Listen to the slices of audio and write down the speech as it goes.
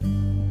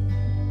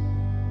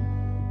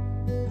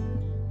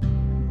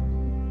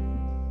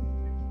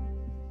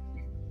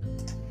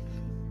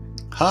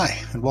Hi,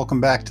 and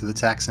welcome back to the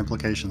Tax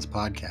Implications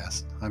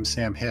Podcast. I'm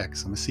Sam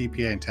Hicks. I'm a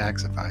CPA and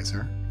tax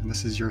advisor, and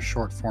this is your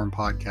short form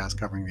podcast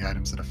covering the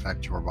items that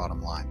affect your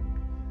bottom line.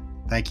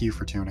 Thank you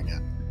for tuning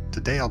in.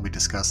 Today I'll be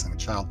discussing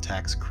child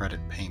tax credit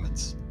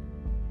payments.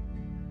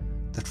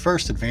 The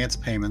first advance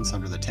payments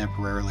under the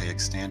temporarily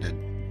expanded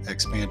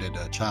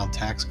child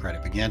tax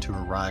credit began to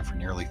arrive for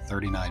nearly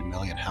 39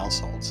 million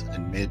households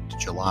in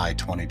mid-July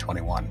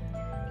 2021.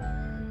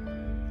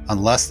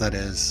 Unless, that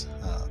is,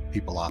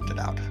 people opted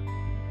out.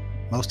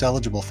 Most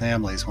eligible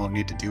families won't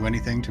need to do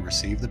anything to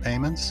receive the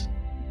payments,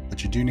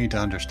 but you do need to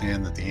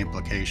understand that the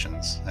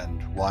implications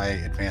and why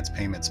advance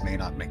payments may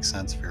not make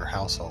sense for your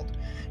household,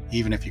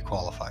 even if you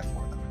qualify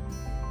for them.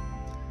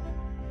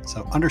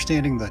 So,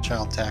 understanding the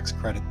child tax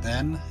credit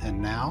then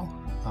and now,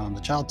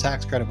 the child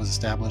tax credit was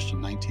established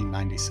in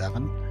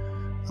 1997.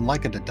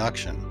 Unlike a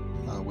deduction,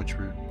 which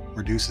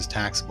reduces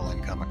taxable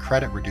income, a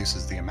credit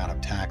reduces the amount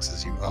of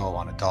taxes you owe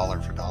on a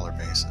dollar-for-dollar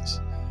basis.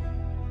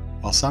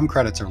 While some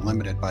credits are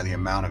limited by the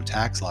amount of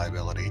tax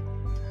liability,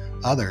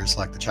 others,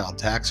 like the child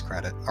tax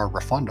credit, are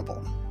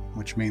refundable,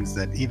 which means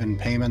that even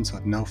payments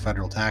with no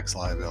federal tax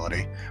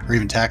liability, or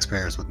even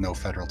taxpayers with no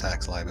federal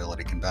tax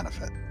liability, can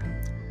benefit.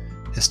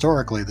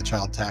 Historically, the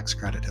child tax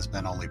credit has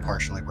been only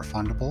partially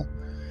refundable,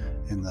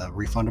 and the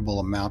refundable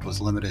amount was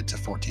limited to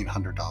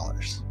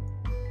 $1,400.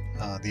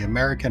 The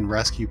American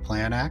Rescue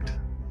Plan Act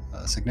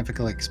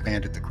significantly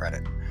expanded the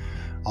credit,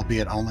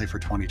 albeit only for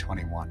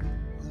 2021.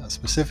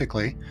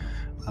 Specifically,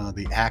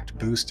 the Act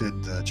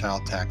boosted the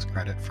child tax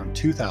credit from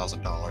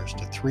 $2,000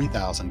 to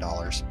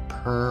 $3,000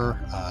 per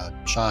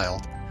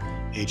child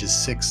ages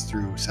 6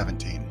 through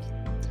 17,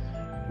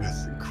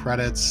 with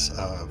credits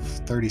of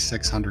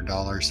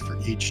 $3,600 for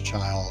each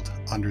child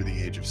under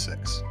the age of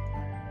 6.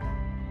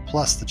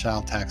 Plus, the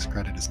child tax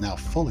credit is now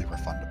fully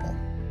refundable.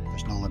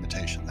 There's no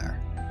limitation there.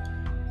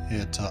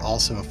 It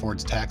also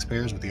affords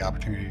taxpayers with the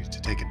opportunity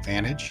to take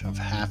advantage of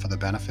half of the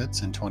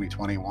benefits in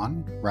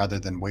 2021 rather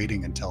than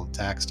waiting until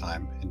tax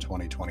time in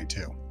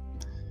 2022.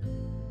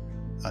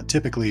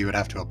 Typically, you would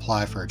have to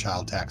apply for a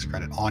child tax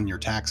credit on your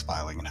tax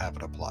filing and have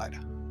it applied.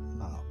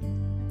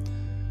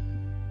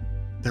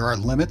 There are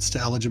limits to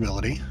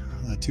eligibility.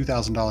 The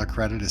 $2,000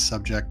 credit is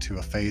subject to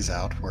a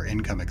phase-out where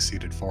income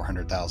exceeded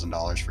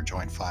 $400,000 for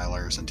joint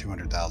filers and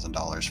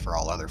 $200,000 for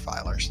all other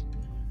filers.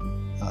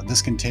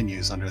 This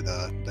continues under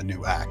the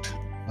new Act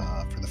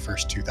for the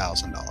first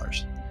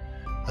 $2,000.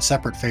 A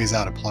separate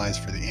phase-out applies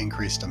for the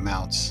increased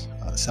amounts,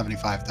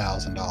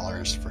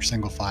 $75,000 for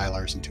single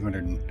filers and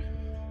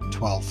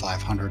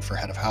 $212,500 for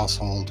head of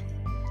household,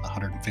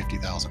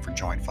 $150,000 for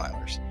joint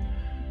filers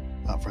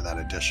for that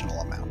additional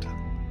amount,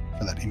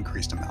 for that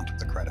increased amount of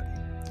the credit.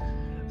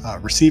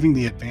 Receiving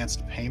the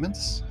advanced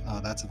payments,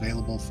 that's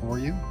available for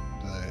you.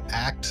 The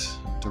Act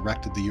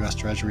directed the U.S.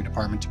 Treasury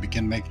Department to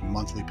begin making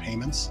monthly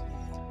payments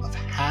of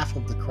half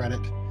of the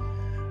credit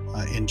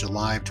in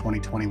July of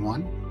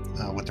 2021,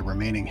 with the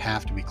remaining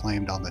half to be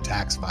claimed on the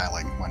tax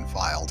filing when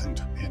filed in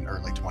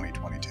early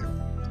 2022.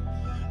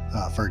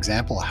 For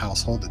example, a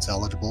household that's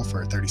eligible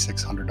for a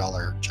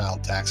 $3,600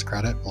 child tax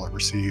credit will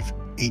receive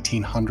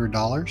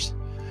 $1,800,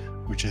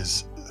 which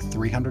is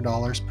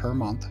 $300 per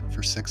month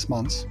for 6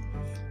 months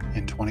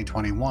in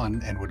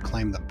 2021, and would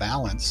claim the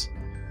balance,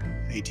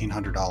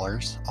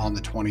 $1,800, on the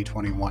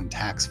 2021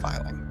 tax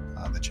filing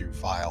that you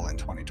file in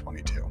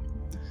 2022.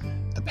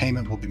 The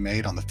payment will be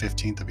made on the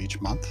 15th of each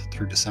month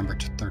through December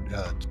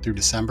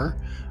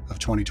of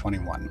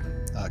 2021,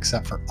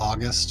 except for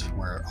August,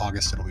 where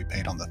August it'll be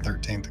paid on the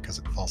 13th because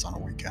it falls on a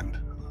weekend.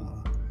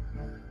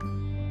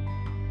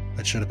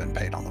 It should have been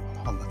paid on the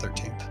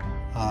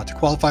 13th. To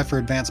qualify for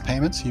advance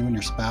payments, you and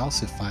your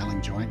spouse, if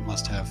filing joint,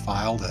 must have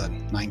filed a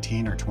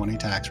 19 or 20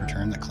 tax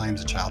return that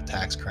claims a child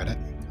tax credit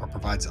or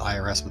provides the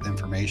IRS with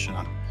information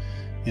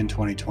in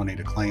 2020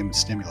 to claim the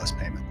stimulus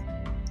payment.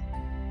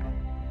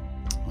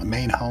 A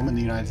main home in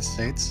the United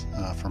States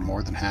for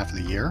more than half of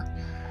the year,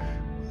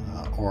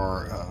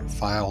 or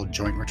file a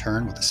joint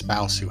return with a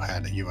spouse who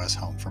had a U.S.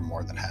 home for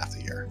more than half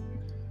the year.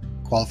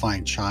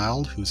 Qualifying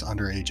child who's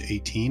under age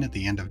 18 at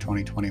the end of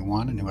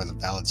 2021 and who has a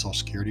valid Social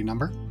Security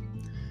number,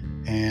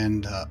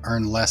 and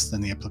earn less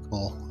than the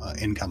applicable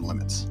income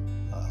limits.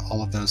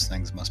 All of those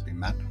things must be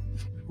met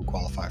who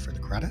qualify for the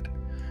credit,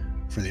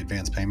 for the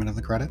advance payment of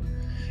the credit.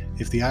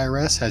 If the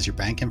IRS has your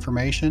bank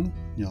information,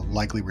 you'll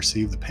likely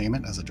receive the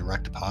payment as a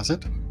direct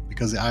deposit,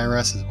 because the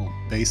IRS will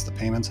base the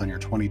payments on your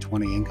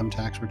 2020 income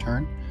tax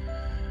return.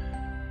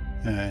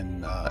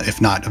 And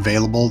if not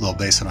available, they'll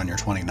base it on your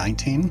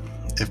 2019.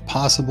 If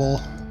possible,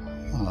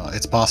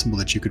 it's possible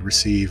that you could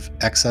receive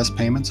excess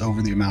payments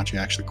over the amount you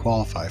actually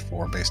qualify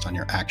for based on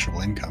your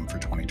actual income for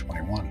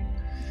 2021.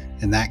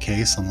 In that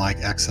case, unlike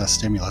excess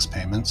stimulus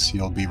payments,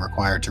 you'll be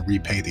required to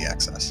repay the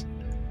excess.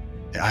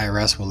 The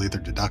IRS will either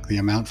deduct the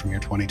amount from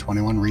your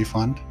 2021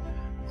 refund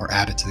or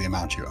add it to the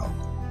amount you owe.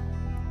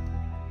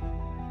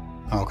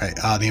 Okay,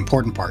 the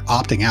important part,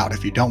 opting out.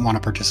 If you don't want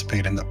to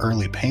participate in the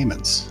early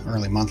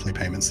monthly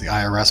payments, the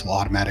IRS will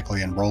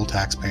automatically enroll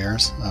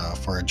taxpayers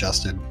for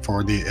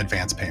the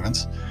advance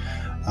payments.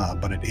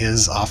 But it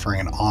is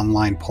offering an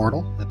online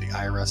portal at the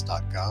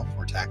irs.gov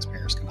where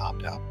taxpayers can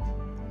opt out.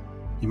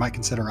 You might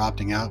consider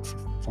opting out,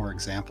 for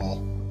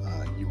example,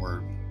 you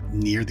were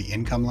near the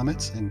income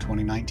limits in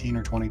 2019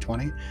 or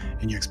 2020,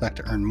 and you expect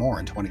to earn more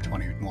in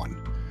 2021,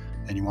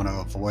 and you want to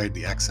avoid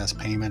the excess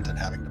payment and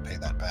having to pay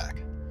that back.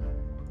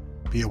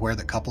 Be aware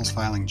that couples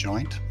filing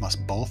joint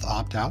must both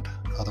opt out,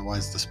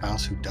 otherwise the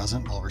spouse who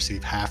doesn't will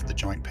receive half the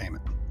joint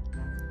payment.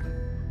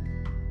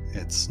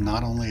 It's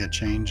not only a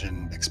change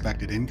in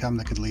expected income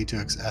that could lead to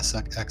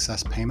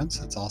excess payments,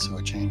 it's also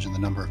a change in the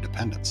number of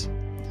dependents.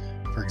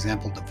 For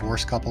example,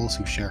 divorced couples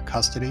who share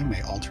custody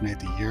may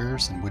alternate the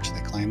years in which they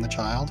claim the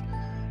child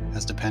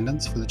as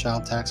dependents for the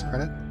child tax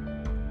credit.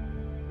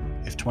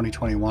 If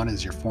 2021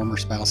 is your former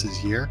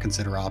spouse's year,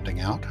 consider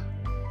opting out.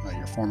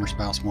 Your former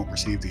spouse won't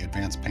receive the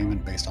advance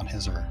payment based on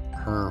his or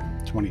her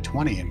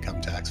 2020 income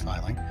tax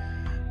filing,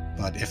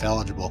 but if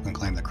eligible, can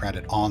claim the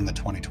credit on the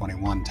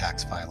 2021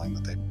 tax filing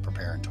that they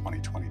prepare in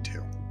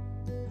 2022.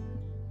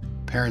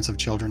 Parents of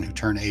children who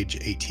turn age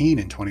 18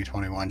 in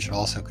 2021 should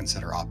also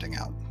consider opting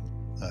out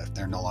if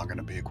they're no longer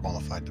going to be a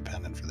qualified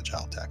dependent for the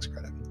child tax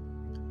credit.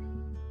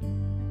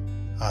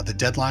 The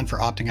deadline for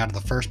opting out of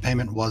the first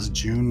payment was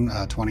June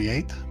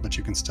 28th, but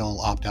you can still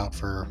opt out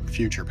for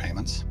future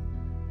payments.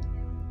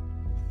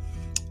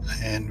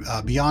 And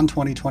beyond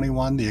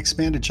 2021, the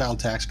expanded child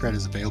tax credit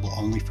is available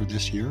only for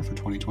this year, for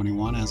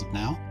 2021 as of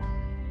now.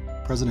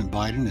 President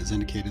Biden has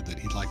indicated that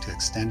he'd like to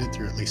extend it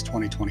through at least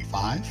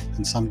 2025,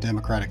 and some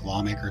Democratic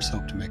lawmakers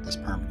hope to make this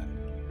permanent.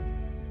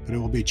 But it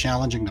will be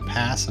challenging to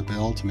pass a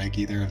bill to make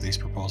either of these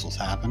proposals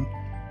happen,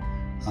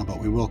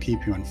 but we will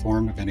keep you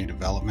informed of any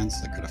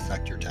developments that could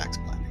affect your tax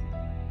planning.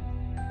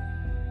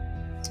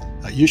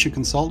 You should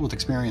consult with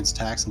experienced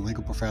tax and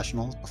legal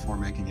professionals before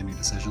making any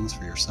decisions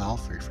for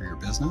yourself or for your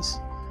business.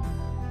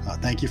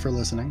 Thank you for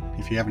listening.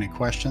 If you have any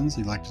questions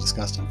you'd like to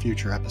discuss in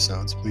future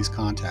episodes, please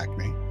contact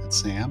me at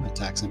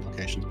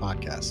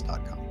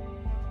sam@taximplicationspodcast.com.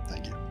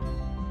 Thank you.